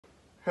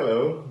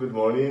Hello, good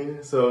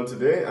morning. So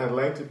today I'd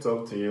like to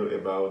talk to you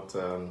about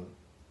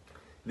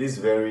this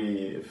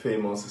very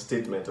famous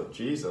statement of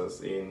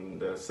Jesus in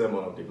the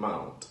Sermon on the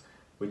Mount,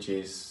 which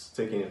is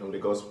taken from the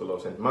Gospel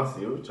of St.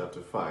 Matthew,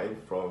 chapter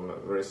 5, from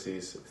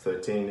verses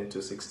 13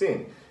 to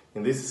 16.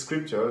 In this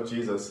scripture,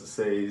 Jesus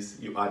says,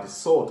 "You are the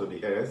salt of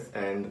the earth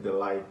and the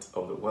light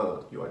of the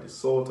world." You are the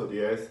salt of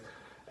the earth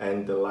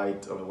and the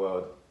light of the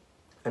world.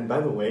 And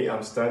by the way,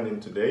 I'm standing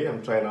today,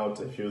 I'm trying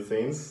out a few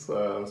things.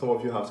 Some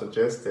of you have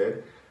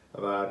suggested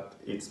that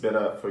it's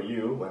better for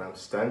you when I'm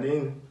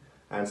standing,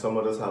 and some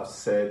others have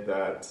said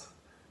that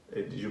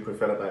you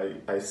prefer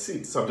that I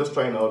sit. So I'm just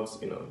trying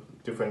out,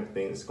 different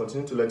things.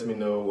 Continue to let me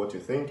know what you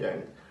think,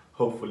 and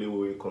hopefully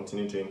we will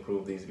continue to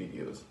improve these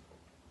videos.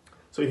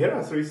 So here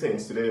are three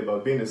things today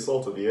about being the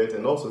salt of the earth,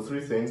 and also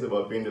three things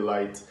about being the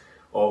light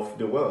of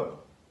the world.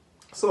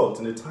 Salt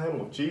in the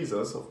time of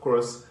Jesus, of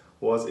course,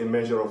 was a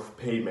measure of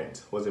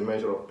payment.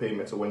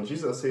 So when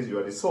Jesus says you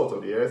are the salt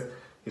of the earth,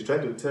 he's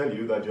trying to tell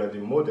you that you are the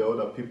model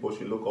that people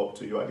should look up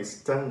to. You are the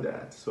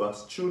standard. So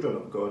as children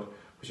of God,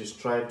 we should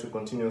strive to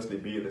continuously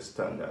be the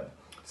standard.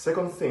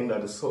 Second thing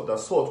that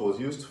salt was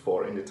used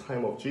for in the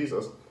time of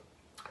Jesus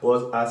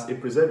was as a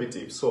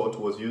preservative. Salt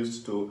was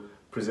used to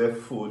preserve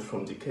food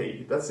from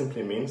decay. That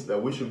simply means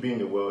that we should be in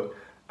the world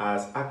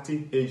as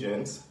active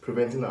agents,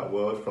 preventing our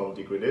world from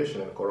degradation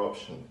and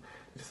corruption.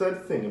 The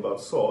third thing about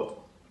salt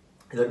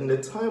is that in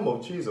the time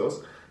of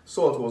Jesus,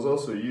 salt was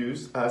also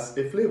used as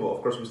a flavor.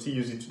 Of course, we still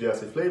use it today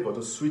as a flavor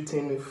to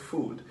sweeten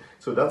food.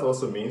 So that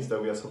also means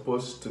that we are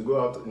supposed to go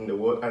out in the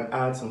world and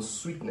add some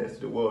sweetness to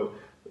the world,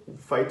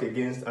 fight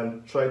against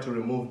and try to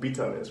remove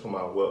bitterness from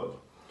our world.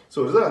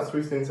 So those are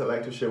three things I'd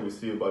like to share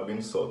with you about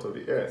being salt of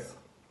the earth.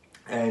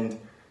 And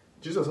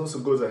Jesus also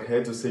goes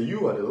ahead to say,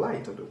 you are the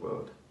light of the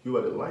world. You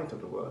are the light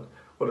of the world.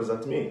 What does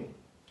that mean?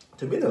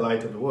 To be the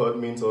light of the world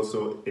means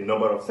also a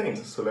number of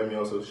things. So let me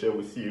also share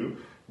with you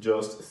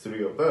just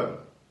three of them.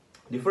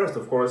 The first,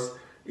 of course,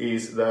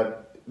 is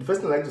that the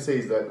first thing I'd like to say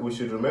is that we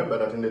should remember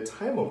that in the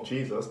time of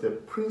Jesus, the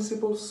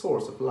principal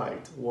source of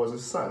light was the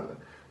sun.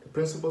 The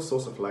principal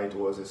source of light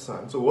was the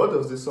sun. So what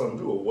does the sun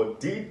do? Or what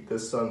did the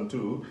sun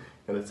do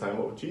in the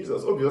time of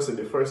Jesus? Obviously,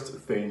 the first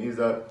thing is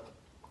that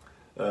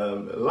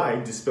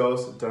light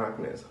dispels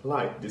darkness.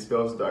 Light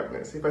dispels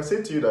darkness. If I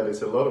say to you that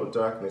there's a lot of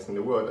darkness in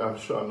the world, I'm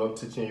sure I'm not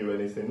teaching you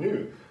anything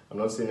new. I'm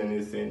not saying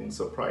anything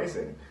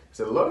surprising.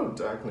 There's a lot of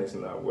darkness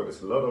in our world.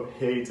 There's a lot of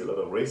hate, a lot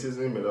of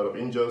racism, a lot of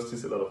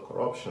injustice, a lot of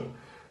corruption.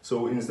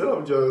 So instead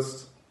of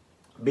just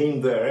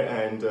being there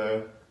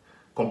and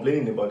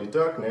complaining about the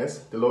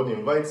darkness, the Lord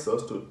invites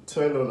us to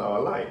turn on our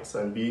lights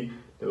and be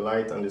the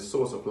light and the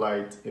source of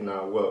light in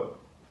our world.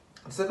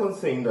 The second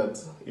thing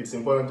that it's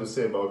important to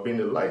say about being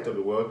the light of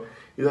the world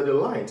is that the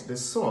light, the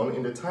sun,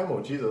 in the time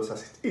of Jesus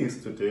as it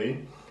is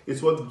today,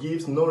 is what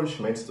gives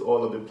nourishment to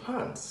all of the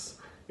plants.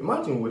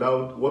 Imagine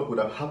what would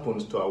have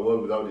happened to our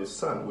world without the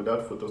sun,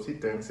 without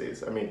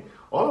photosynthesis. I mean,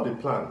 all of the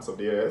plants of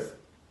the earth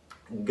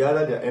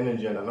gather their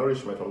energy and their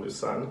nourishment from the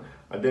sun,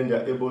 and then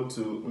they're able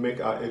to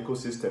make our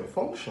ecosystem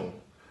function.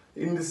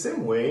 In the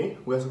same way,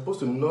 we're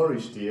supposed to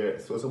nourish the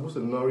earth. We're supposed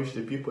to nourish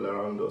the people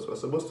around us. We're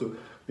supposed to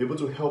be able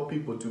to help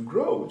people to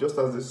grow. Just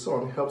as the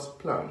sun helps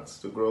plants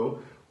to grow,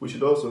 we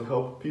should also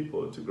help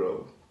people to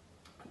grow.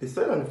 The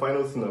third and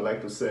final thing I'd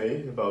like to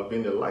say about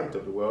being the light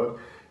of the world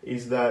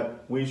is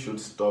that we should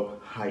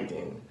stop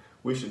hiding.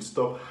 We should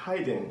stop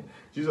hiding.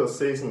 Jesus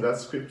says in that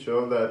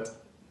scripture that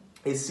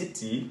a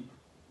city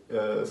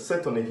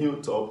set on a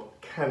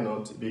hilltop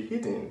cannot be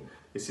hidden.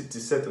 A city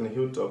set on a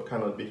hilltop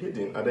cannot be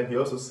hidden. And then he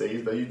also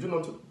says that you do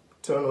not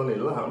turn on a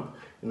lamp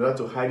in order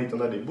to hide it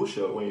under the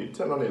bushel. When you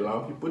turn on a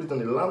lamp, you put it on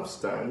the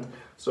lampstand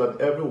so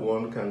that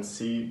everyone can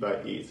see by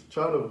it.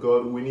 Child of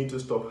God, we need to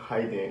stop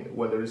hiding.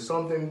 When there is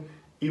something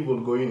evil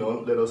going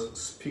on, let us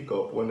speak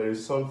up. When there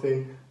is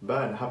something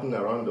bad happening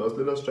around us,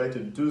 let us try to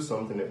do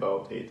something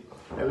about it.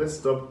 And let's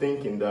stop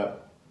thinking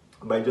that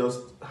by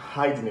just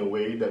hiding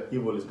away that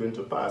evil is going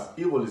to pass.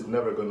 Evil is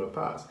never going to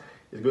pass.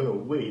 It's going to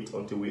wait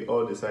until we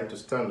all decide to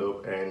stand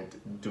up and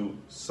do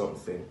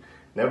something.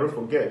 Never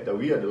forget that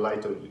we are the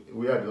light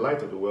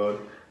of the world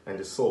and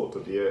the salt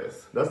of the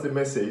earth. That's the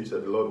message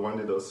that the Lord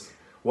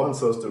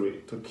wants us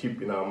to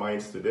keep in our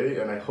minds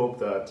today. And I hope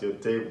that your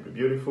day will be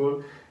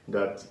beautiful,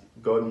 that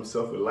God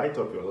himself will light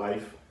up your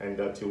life, and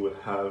that you will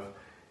have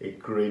a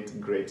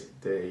great, great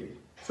day.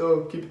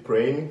 So keep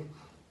praying,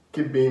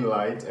 keep being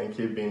light, and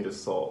keep being the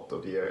salt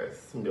of the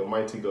earth. And the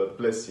Almighty God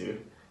bless you,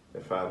 the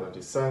Father,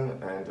 the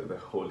Son, and the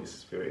Holy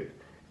Spirit.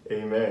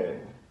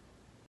 Amen.